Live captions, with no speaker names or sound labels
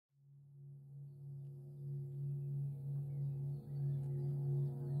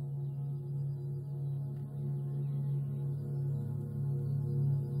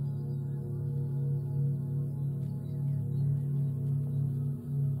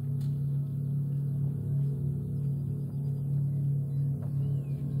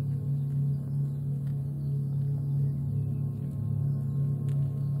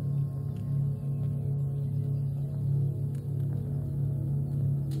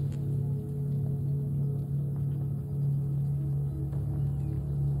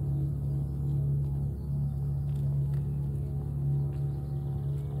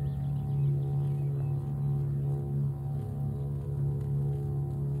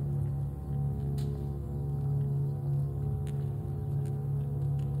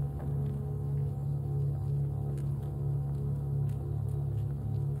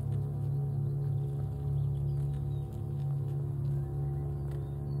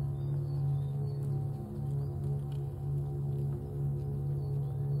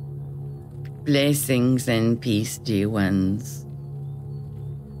Blessings and peace, dear ones.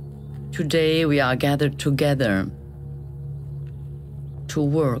 Today we are gathered together to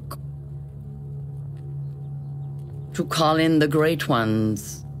work, to call in the great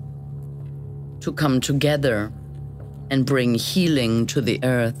ones, to come together and bring healing to the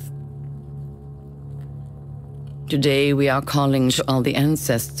earth. Today we are calling to all the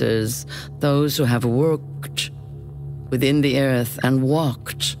ancestors, those who have worked within the earth and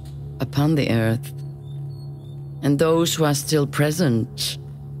walked upon the earth, and those who are still present,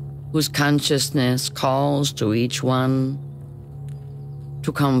 whose consciousness calls to each one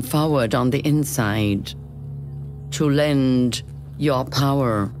to come forward on the inside, to lend your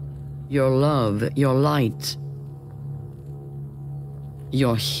power, your love, your light,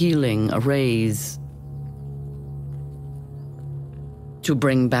 your healing rays, to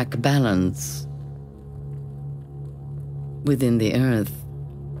bring back balance within the earth,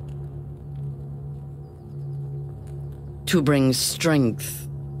 to bring strength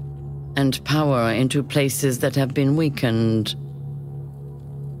and power into places that have been weakened,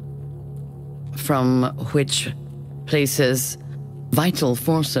 from which places vital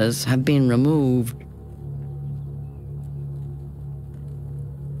forces have been removed.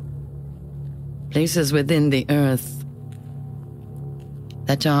 Places within the earth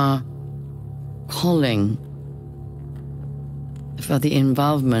that are calling for the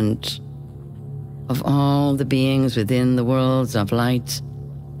involvement of all the beings within the worlds of light,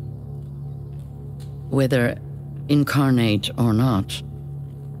 whether incarnate or not.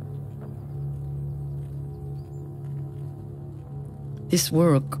 This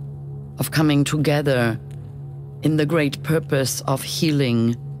work of coming together in the great purpose of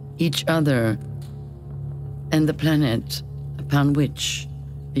healing each other and the planet upon which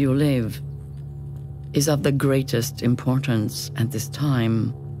you live is of the greatest importance at this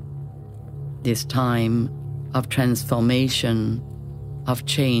time of transformation, of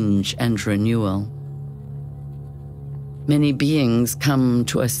change and renewal. Many beings come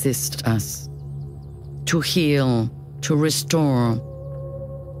to assist us, to heal, to restore,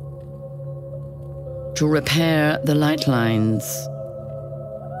 to repair the light lines,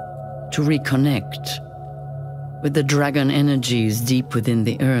 to reconnect with the dragon energies deep within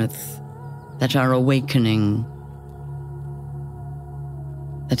the earth that are awakening,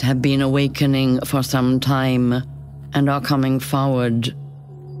 that have been awakening for some time and are coming forward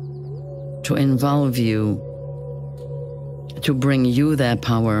to involve you, to bring you their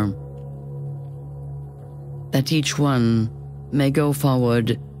power, that each one may go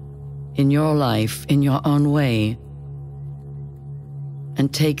forward in your life, in your own way,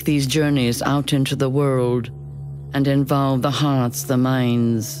 and take these journeys out into the world and involve the hearts, the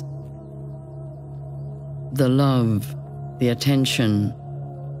minds, the love, the attention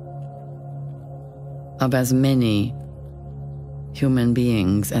of as many human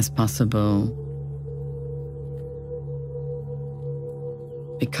beings as possible.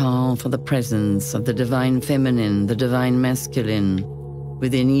 We call for the presence of the divine feminine, the divine masculine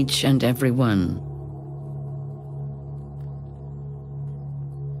within each and every one,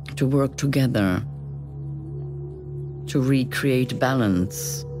 to work together to recreate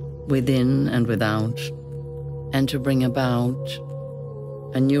balance within and without, and to bring about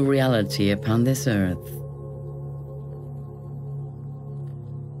a new reality upon this earth.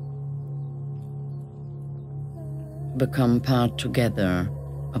 Become part together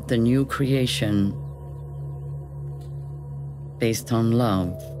of the new creation based on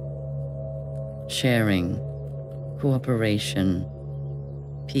love, sharing, cooperation,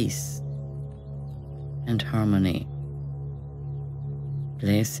 peace, and harmony.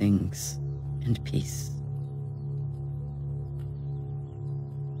 Blessings and peace.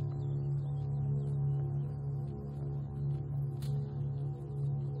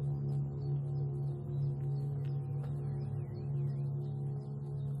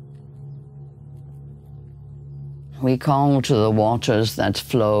 We call to the waters that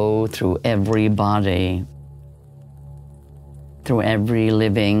flow through every body, through every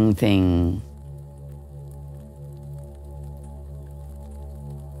living thing.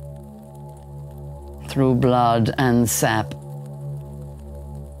 Through blood and sap.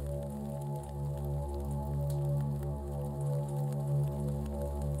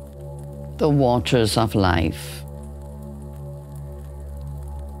 The waters of life.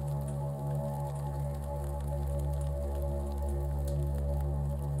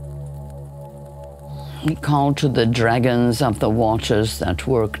 We call to the dragons of the waters that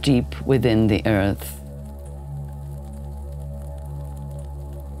work deep within the earth.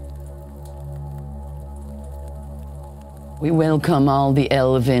 We welcome all the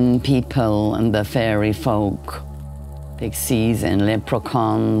elven people and the fairy folk, pixies and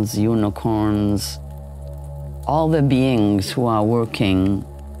leprechauns, unicorns, all the beings who are working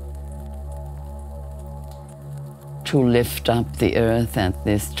to lift up the earth at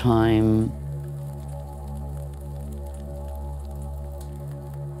this time.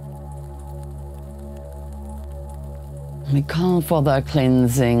 We call for the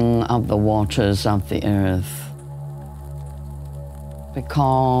cleansing of the waters of the earth. We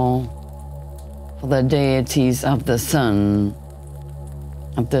call for the deities of the sun,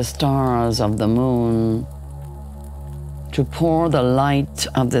 of the stars, of the moon, to pour the light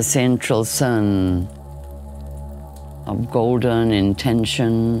of the central sun, of golden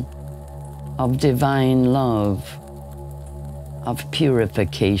intention, of divine love, of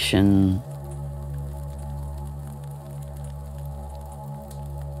purification.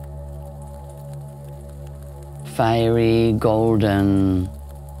 Fiery, golden,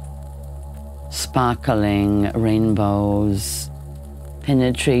 sparkling rainbows,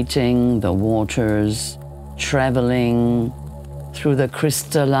 penetrating the waters, traveling through the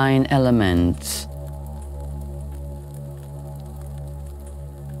crystalline element,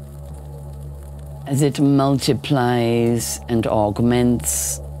 as it multiplies and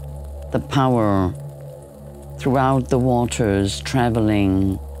augments the power throughout the waters,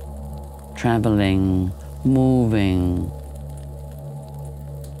 traveling, moving,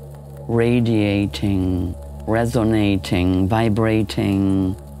 radiating, resonating,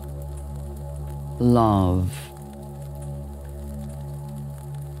 vibrating, love,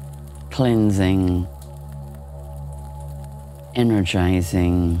 cleansing,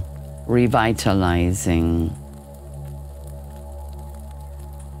 energizing, revitalizing.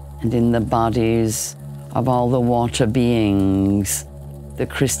 And in the bodies of all the water beings, the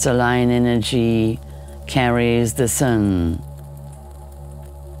crystalline energy carries the sun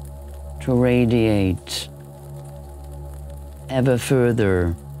to radiate ever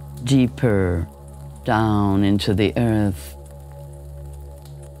further, deeper down into the earth.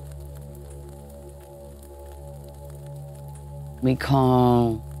 We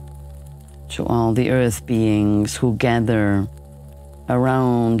call to all the earth beings who gather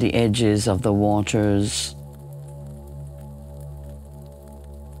around the edges of the waters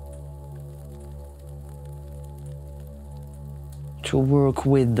to work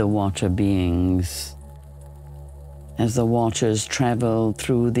with the water beings as the waters travel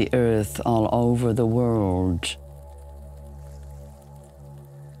through the earth all over the world.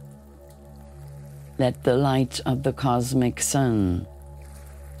 Let the light of the cosmic sun,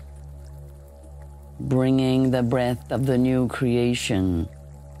 bringing the breath of the new creation,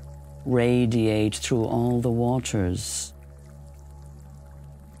 radiate through all the waters,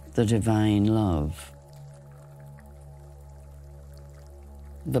 the divine love,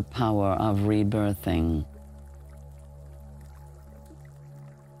 the power of rebirthing.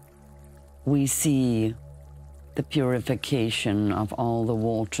 We see the purification of all the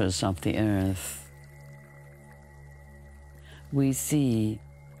waters of the earth. We see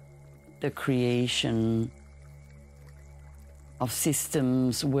the creation of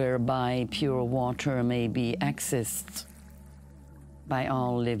systems whereby pure water may be accessed by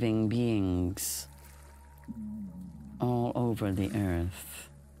all living beings all over the earth,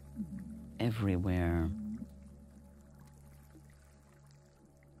 everywhere.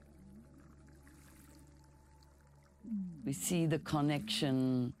 We see the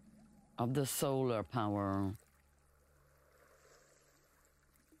connection of the solar power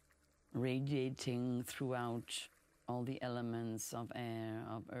radiating throughout all the elements of air,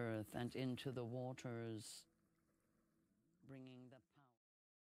 of earth, and into the waters, bringing the